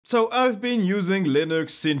So I've been using Linux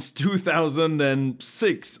since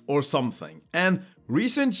 2006 or something, and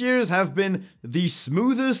recent years have been the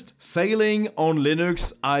smoothest sailing on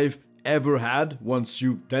Linux I've ever had. Once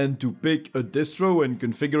you tend to pick a distro and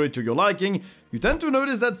configure it to your liking, you tend to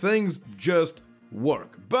notice that things just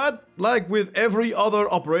work. But like with every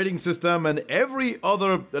other operating system and every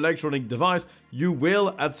other electronic device, you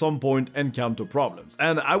will at some point encounter problems.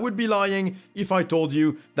 And I would be lying if I told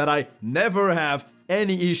you that I never have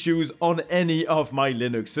any issues on any of my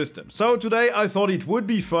Linux systems. So today I thought it would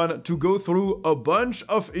be fun to go through a bunch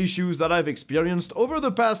of issues that I've experienced over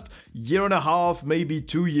the past year and a half, maybe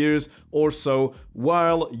 2 years or so,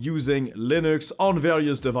 while using Linux on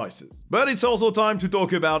various devices. But it's also time to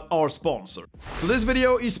talk about our sponsor. So this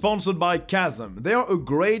video is sponsored by Kasm. They are a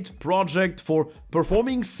great project for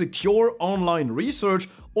performing secure online research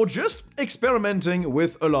or just experimenting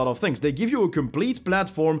with a lot of things. They give you a complete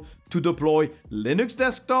platform to deploy Linux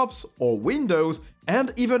desktops or Windows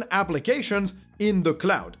and even applications in the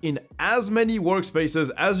cloud in as many workspaces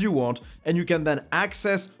as you want, and you can then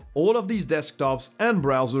access all of these desktops and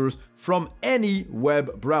browsers from any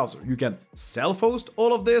web browser. You can self-host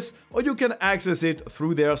all of this, or you can access it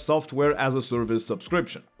through their software as a service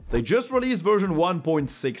subscription. They just released version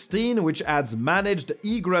 1.16, which adds managed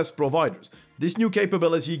egress providers. This new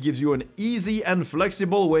capability gives you an easy and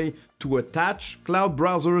flexible way to attach cloud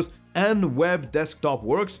browsers and web desktop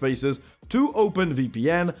workspaces to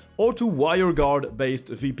OpenVPN or to WireGuard-based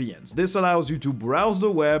VPNs. This allows you to browse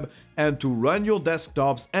the web and to run your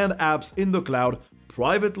desktops and apps in the cloud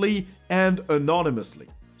privately and anonymously.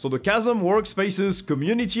 So the Kasm Workspaces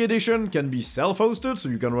Community Edition can be self-hosted, so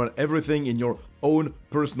you can run everything in your own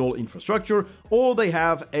personal infrastructure, or they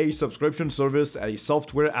have a subscription service, a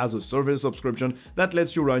software as a service subscription that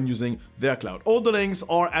lets you run using their cloud. All the links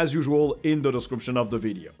are, as usual, in the description of the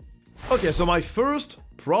video. Okay, so my first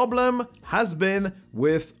problem has been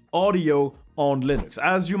with audio on Linux.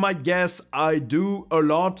 As you might guess, I do a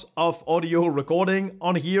lot of audio recording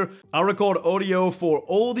on here. I record audio for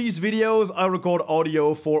all these videos, I record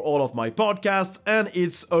audio for all of my podcasts, and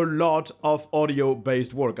it's a lot of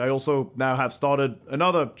audio-based work. I also now have started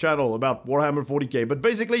another channel about Warhammer 40k, but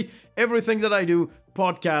basically everything that I do,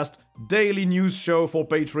 podcast, daily news show for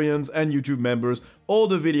Patreons and YouTube members, all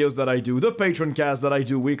the videos that I do, the patroncast that I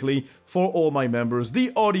do weekly for all my members, the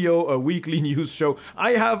audio, a weekly news show.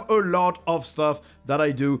 I have a lot of stuff that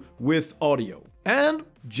I do with audio. And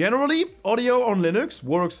generally, audio on Linux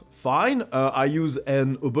works fine. I use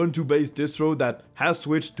an Ubuntu-based distro that has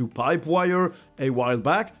switched to Pipewire a while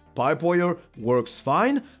back. Pipewire works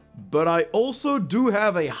fine. But I also do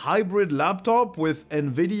have a hybrid laptop with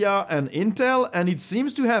Nvidia and Intel, and it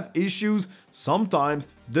seems to have issues sometimes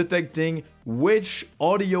detecting which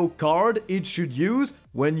audio card it should use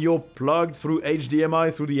when you're plugged through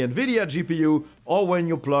HDMI through the Nvidia GPU or when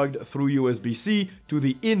you're plugged through USB-C to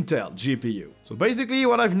the Intel GPU. So basically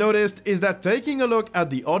what I've noticed is that taking a look at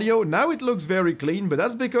the audio, now it looks very clean, but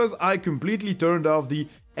that's because I completely turned off the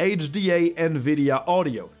HDA Nvidia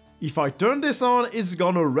audio. If I turn this on, it's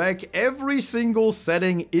gonna wreck every single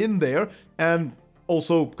setting in there and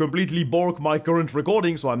also completely bork my current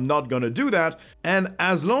recording, so I'm not gonna do that. And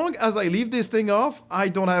as long as I leave this thing off, I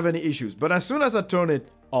don't have any issues. But as soon as I turn it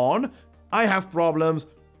on, I have problems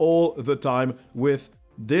all the time with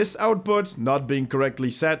this output not being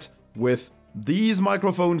correctly set, with these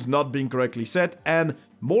microphones not being correctly set, and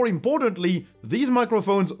more importantly, these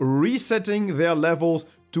microphones resetting their levels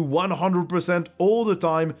to 100% all the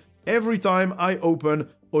time, every time I open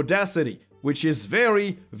Audacity, which is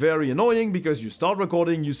very, very annoying because you start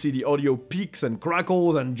recording, you see the audio peaks and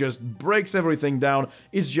crackles and just breaks everything down.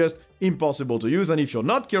 It's just impossible to use, and if you're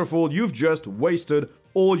not careful, you've just wasted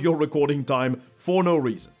all your recording time for no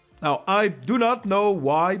reason. Now, I do not know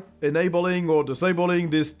why enabling or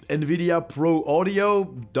disabling this Nvidia Pro Audio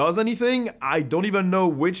does anything. I don't even know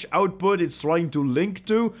which output it's trying to link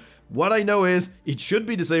to. What I know is it should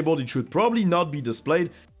be disabled, it should probably not be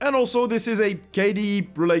displayed. And also, this is a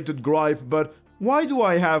KDE related gripe, but why do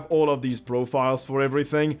I have all of these profiles for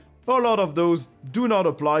everything? A lot of those do not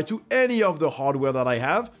apply to any of the hardware that I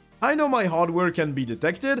have. I know my hardware can be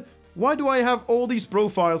detected. Why do I have all these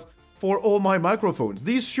profiles for all my microphones?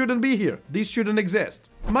 These shouldn't be here. These shouldn't exist.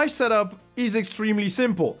 My setup is extremely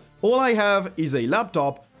simple. All I have is a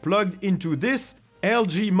laptop plugged into this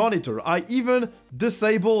LG monitor. I even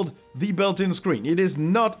disabled the built-in screen. It is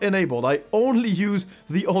not enabled. I only use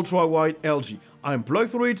the ultra-wide LG. I'm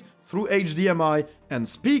plugged through it through HDMI, and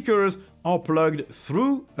speakers are plugged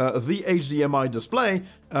through the HDMI display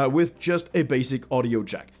with just a basic audio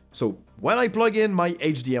jack. So when I plug in my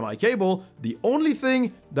HDMI cable, the only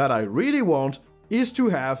thing that I really want is to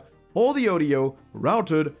have all the audio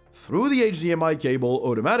routed through the HDMI cable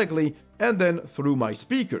automatically and then through my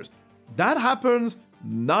speakers. That happens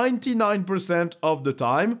 99% of the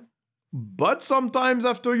time, but sometimes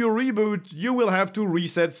after you reboot, you will have to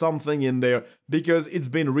reset something in there because it's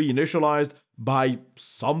been reinitialized by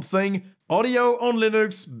something. Audio on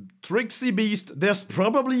Linux, tricksy beast, there's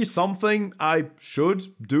probably something I should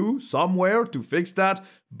do somewhere to fix that,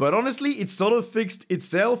 but honestly, it sort of fixed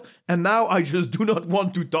itself, and now I just do not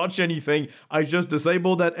want to touch anything. I just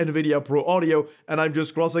disabled that Nvidia Pro Audio, and I'm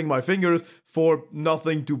just crossing my fingers for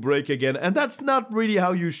nothing to break again, and that's not really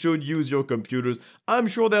how you should use your computers. I'm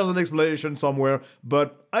sure there's an explanation somewhere,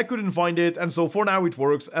 but I couldn't find it, and so for now it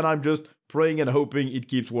works, and I'm just praying and hoping it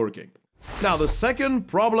keeps working. Now, the second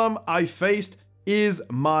problem I faced is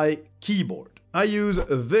my keyboard. I use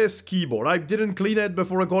this keyboard. I didn't clean it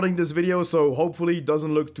before recording this video, so hopefully it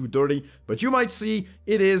doesn't look too dirty, but you might see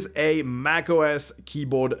it is a macOS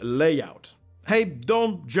keyboard layout. Hey,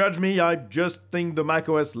 don't judge me, I just think the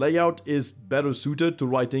macOS layout is better suited to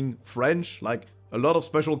writing French. Like, a lot of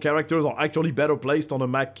special characters are actually better placed on a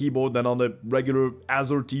Mac keyboard than on a regular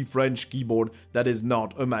AZERTY French keyboard that is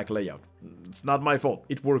not a Mac layout. It's not my fault,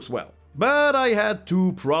 it works well. But I had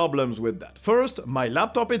two problems with that. First, my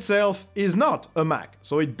laptop itself is not a Mac,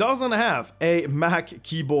 so it doesn't have a Mac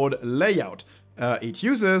keyboard layout. It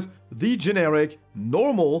uses the generic,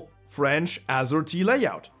 normal French AZERTY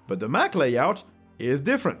layout, but the Mac layout is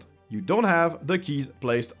different. You don't have the keys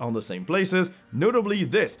placed on the same places, notably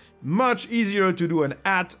this. Much easier to do an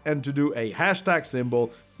 @ and to do a hashtag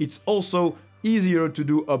symbol. It's also easier to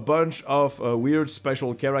do a bunch of weird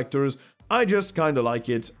special characters. I just kinda like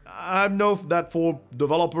it. I know that for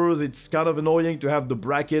developers it's kind of annoying to have the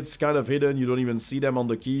brackets kind of hidden, you don't even see them on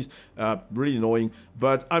the keys, really annoying,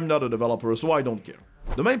 but I'm not a developer so I don't care.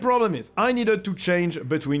 The main problem is I needed to change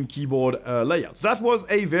between keyboard layouts. That was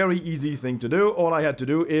a very easy thing to do. All I had to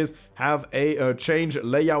do is have a change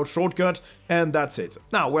layout shortcut and that's it.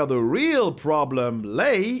 Now, where the real problem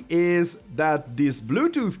lay is that this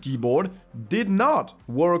Bluetooth keyboard did not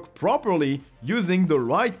work properly using the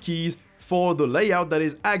right keys for the layout that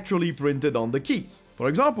is actually printed on the keys. For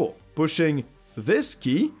example, pushing this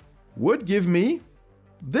key would give me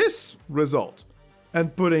this result,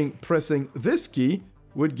 and pressing this key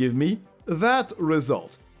would give me that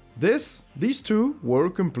result. These two were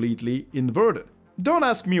completely inverted. Don't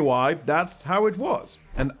ask me why, that's how it was.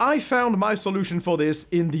 And I found my solution for this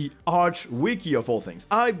in the Arch wiki of all things.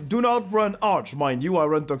 I do not run Arch, mind you, I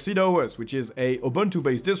run Tuxedo OS, which is a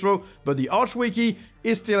Ubuntu-based distro, but the Arch wiki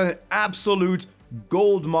is still an absolute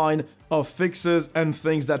goldmine of fixes and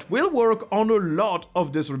things that will work on a lot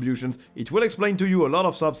of distributions. It will explain to you a lot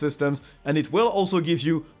of subsystems, and it will also give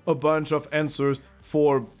you a bunch of answers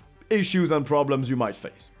for issues and problems you might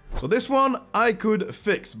face. So this one I could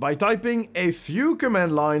fix by typing a few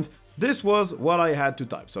command lines. This was what I had to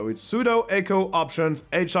type. So it's sudo echo options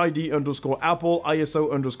HID_Apple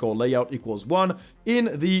ISO_layout equals 1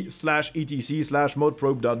 in the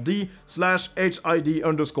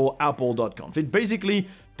 /etc/modprobe.d/HID_Apple.conf. It basically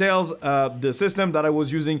tells the system that I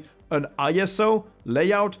was using an ISO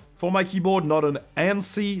layout for my keyboard, not an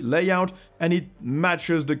ANSI layout, and it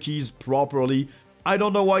matches the keys properly. I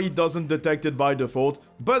don't know why it doesn't detect it by default,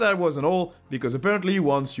 but that wasn't all, because apparently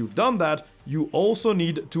once you've done that, you also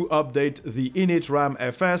need to update the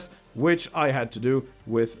initramfs, which I had to do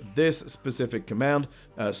with this specific command,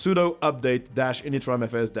 sudo update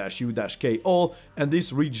 -initramfs-u-k all, and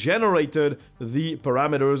this regenerated the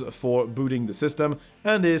parameters for booting the system,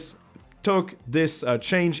 and this took this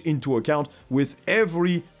change into account with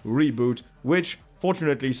every reboot, which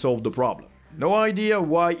fortunately solved the problem. No idea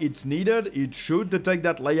why it's needed, it should detect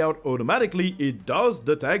that layout automatically. It does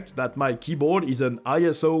detect that my keyboard is an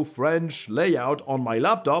ISO French layout on my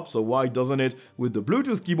laptop, so why doesn't it with the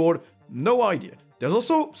Bluetooth keyboard? No idea. There's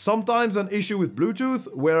also sometimes an issue with Bluetooth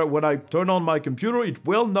where when I turn on my computer, it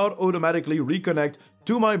will not automatically reconnect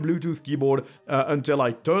to my Bluetooth keyboard until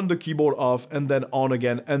I turn the keyboard off and then on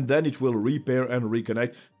again, and then it will repair and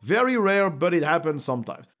reconnect. Very rare, but it happens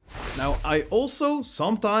sometimes. Now, I also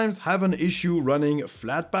sometimes have an issue running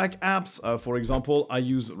Flatpak apps. For example, I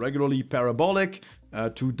use regularly Parabolic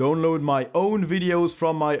to download my own videos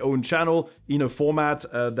from my own channel in a format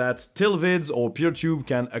that Tilvids or PeerTube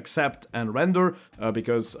can accept and render,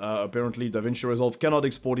 because apparently DaVinci Resolve cannot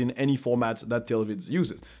export in any format that Tilvids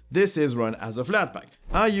uses. This is run as a Flatpak.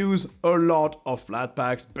 I use a lot of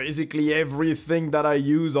Flatpaks, basically everything that I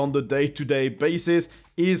use on the day-to-day basis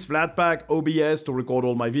is Flatpak OBS to record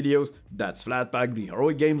all my videos. That's Flatpak, the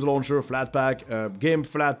Heroic Games Launcher, Flatpak, GIMP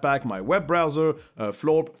Flatpak, my web browser,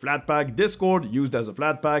 Florp, Flatpak, Discord used as a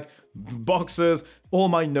Flatpak, boxes, all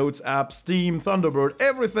my notes apps, Steam, Thunderbird,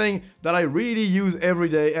 everything that I really use every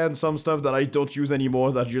day, and some stuff that I don't use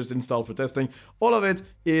anymore that I just install for testing. All of it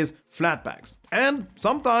is Flatpaks. And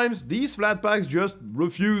sometimes these Flatpaks just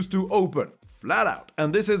refuse to open. Flat out.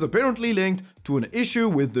 And this is apparently linked to an issue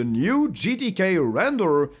with the new GTK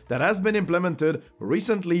renderer that has been implemented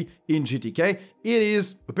recently in GTK. It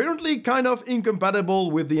is apparently kind of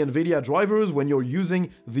incompatible with the Nvidia drivers when you're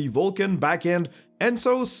using the Vulkan backend, and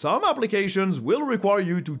so some applications will require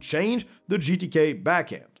you to change the GTK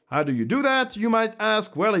backend. How do you do that, you might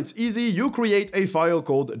ask? Well, it's easy. You create a file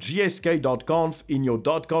called gsk.conf in your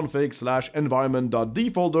 .config/environment.d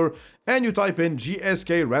folder, and you type in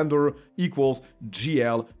gsk render equals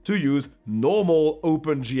gl to use normal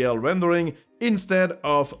OpenGL rendering instead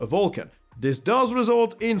of Vulkan. This does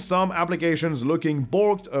result in some applications looking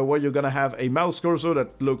borked, where you're gonna have a mouse cursor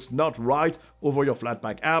that looks not right over your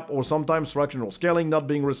Flatpak app, or sometimes fractional scaling not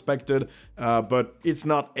being respected, but it's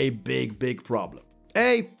not a big problem.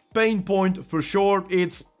 A pain point for sure.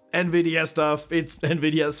 It's Nvidia stuff, it's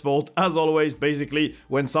Nvidia's fault, as always. Basically,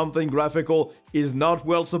 when something graphical is not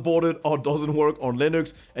well supported or doesn't work on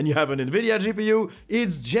Linux and you have an Nvidia GPU,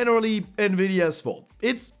 it's generally Nvidia's fault.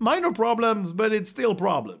 It's minor problems, but it's still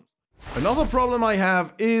problems. Another problem I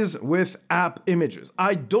have is with Appimages.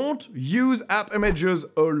 I don't use Appimages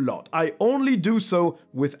a lot. I only do so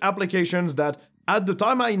with applications that, at the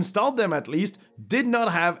time I installed them at least, did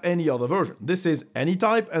not have any other version. This is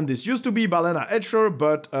AnyType, and this used to be Balena Etcher,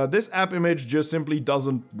 but this app image just simply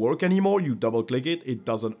doesn't work anymore. You double click it, it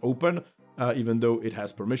doesn't open, even though it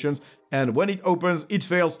has permissions. And when it opens, it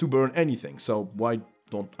fails to burn anything. So why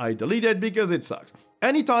don't I delete it? Because it sucks.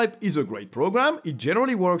 AnyType is a great program. It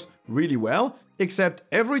generally works really well, except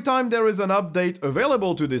every time there is an update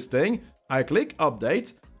available to this thing, I click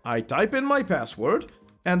update, I type in my password,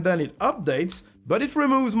 and then it updates, but it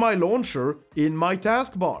removes my launcher in my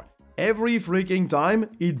taskbar. Every freaking time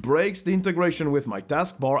it breaks the integration with my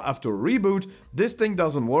taskbar after reboot, this thing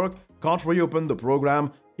doesn't work, can't reopen the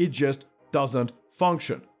program, it just doesn't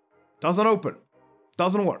function. Doesn't open.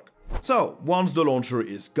 Doesn't work. So, once the launcher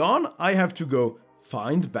is gone, I have to go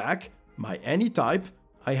find back my AnyType,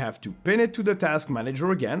 I have to pin it to the task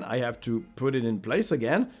manager again, I have to put it in place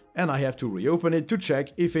again, and I have to reopen it to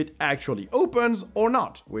check if it actually opens or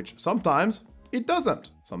not, which sometimes it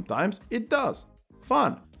doesn't, sometimes it does.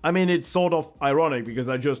 Fun. I mean, it's sort of ironic because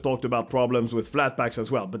I just talked about problems with Flatpaks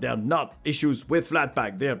as well, but they're not issues with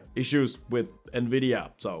Flatpak, they're issues with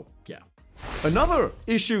Nvidia, so yeah. Another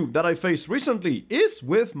issue that I faced recently is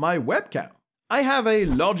with my webcam. I have a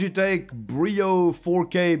Logitech Brio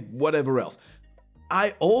 4K whatever else.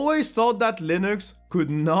 I always thought that Linux could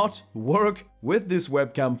not work with this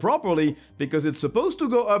webcam properly because it's supposed to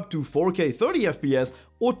go up to 4K 30 FPS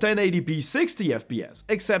or 1080p 60 FPS,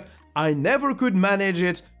 except I never could manage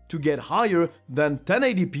it to get higher than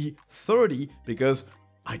 1080p 30 because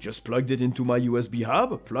I just plugged it into my USB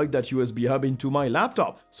hub, plugged that USB hub into my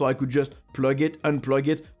laptop, so I could just plug it, unplug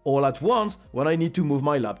it all at once when I need to move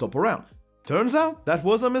my laptop around. Turns out that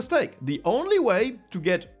was a mistake. The only way to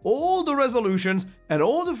get all the resolutions and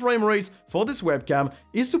all the frame rates for this webcam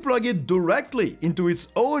is to plug it directly into its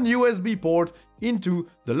own USB port into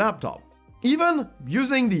the laptop. Even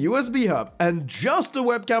using the USB hub and just the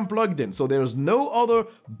webcam plugged in, so there's no other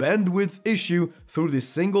bandwidth issue through this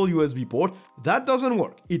single USB port, that doesn't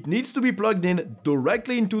work. It needs to be plugged in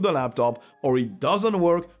directly into the laptop or it doesn't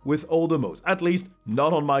work with all the modes, at least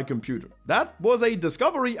not on my computer. That was a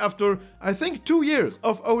discovery after, I think, 2 years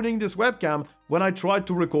of owning this webcam when I tried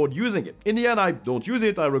to record using it. In the end, I don't use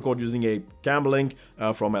it, I record using a cam link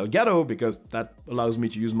from Elgato because that allows me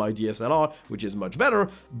to use my DSLR, which is much better,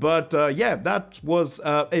 but yeah, that was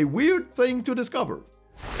a weird thing to discover.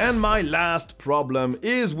 And my last problem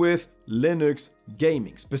is with Linux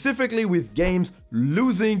gaming, specifically with games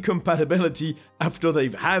losing compatibility after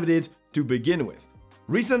they've had it to begin with.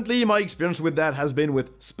 Recently, my experience with that has been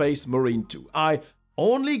with Space Marine 2. I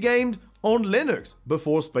only gamed on Linux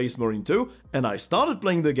before Space Marine 2, and I started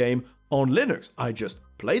playing the game on Linux. I just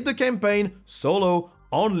played the campaign solo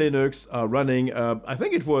on Linux, running, I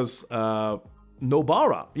think it was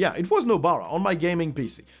Nobara. Yeah, it was Nobara on my gaming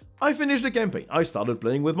PC. I finished the campaign, I started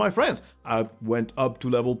playing with my friends, I went up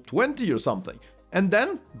to level 20 or something. And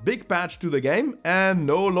then, big patch to the game, and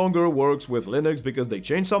no longer works with Linux because they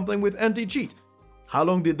changed something with anti-cheat. How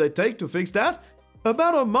long did they take to fix that?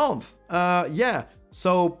 About a month. Yeah,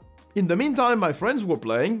 so In the meantime, my friends were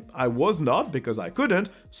playing, I was not because I couldn't,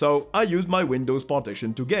 so I used my Windows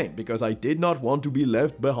partition to game because I did not want to be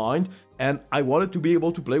left behind and I wanted to be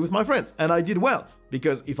able to play with my friends, and I did well.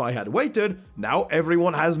 Because if I had waited, now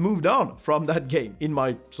everyone has moved on from that game in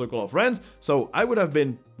my circle of friends, so I would have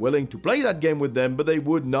been willing to play that game with them, but they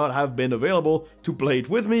would not have been available to play it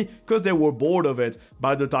with me because they were bored of it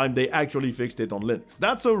by the time they actually fixed it on Linux.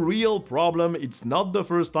 That's a real problem. It's not the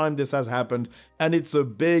first time this has happened, and it's a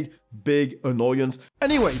big annoyance.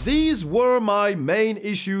 Anyway, these were my main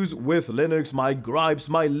issues with Linux, my gripes,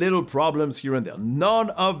 my little problems here and there.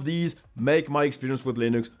 None of these make my experience with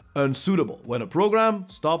Linux unsuitable. When a program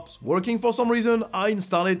stops working for some reason, I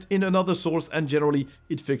install it in another source and generally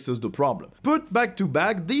it fixes the problem. Put back to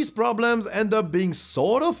back, these problems end up being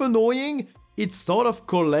sort of annoying. It sort of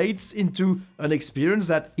collates into an experience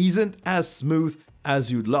that isn't as smooth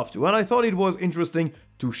as you'd love to. And I thought it was interesting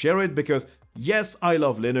to share it because yes, I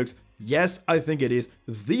love Linux. Yes, I think it is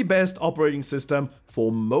the best operating system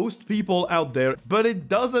for most people out there, but it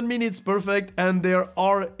doesn't mean it's perfect, and there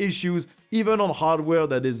are issues even on hardware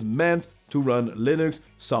that is meant to run Linux.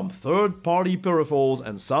 Some third-party peripherals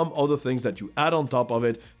and some other things that you add on top of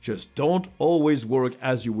it just don't always work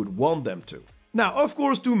as you would want them to. Now, of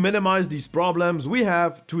course, to minimize these problems, we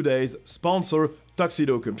have today's sponsor,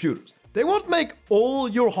 Tuxedo Computers. They won't make all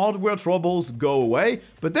your hardware troubles go away,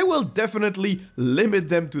 but they will definitely limit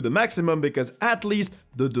them to the maximum because at least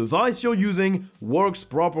the device you're using works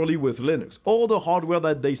properly with Linux. All the hardware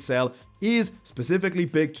that they sell is specifically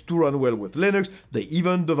picked to run well with Linux. They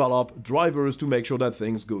even develop drivers to make sure that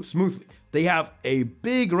things go smoothly. They have a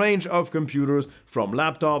big range of computers, from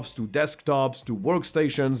laptops to desktops to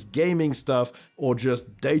workstations, gaming stuff, or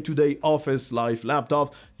just day-to-day office life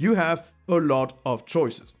laptops. You have a lot of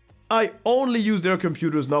choices. I only use their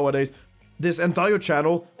computers nowadays. This entire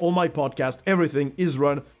channel, all my podcast, everything is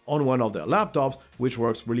run on one of their laptops, which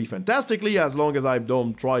works really fantastically as long as I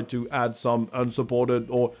don't try to add some unsupported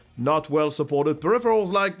or not well supported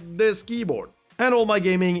peripherals like this keyboard. And all my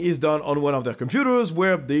gaming is done on one of their computers,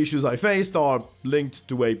 where the issues I faced are linked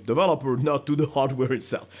to a developer, not to the hardware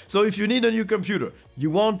itself. So if you need a new computer, you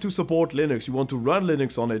want to support Linux, you want to run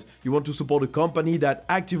Linux on it, you want to support a company that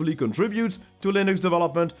actively contributes to Linux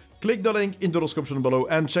development, click the link in the description below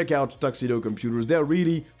and check out Tuxedo Computers. They're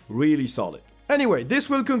really solid. Anyway, this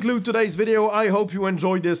will conclude today's video. I hope you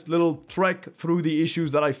enjoyed this little trek through the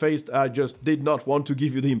issues that I faced. I just did not want to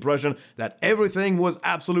give you the impression that everything was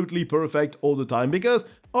absolutely perfect all the time, because,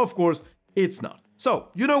 of course, it's not. So,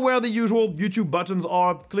 you know where the usual YouTube buttons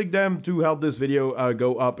are. Click them to help this video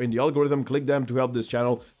go up in the algorithm. Click them to help this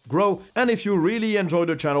channel grow. And if you really enjoy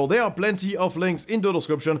the channel, there are plenty of links in the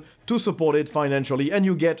description to support it financially, and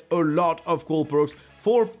you get a lot of cool perks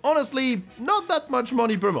for, honestly, not that much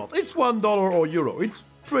money per month. It's $1 or euro. It's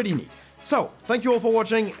pretty neat. So, thank you all for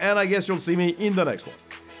watching, and I guess you'll see me in the next one.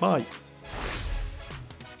 Bye.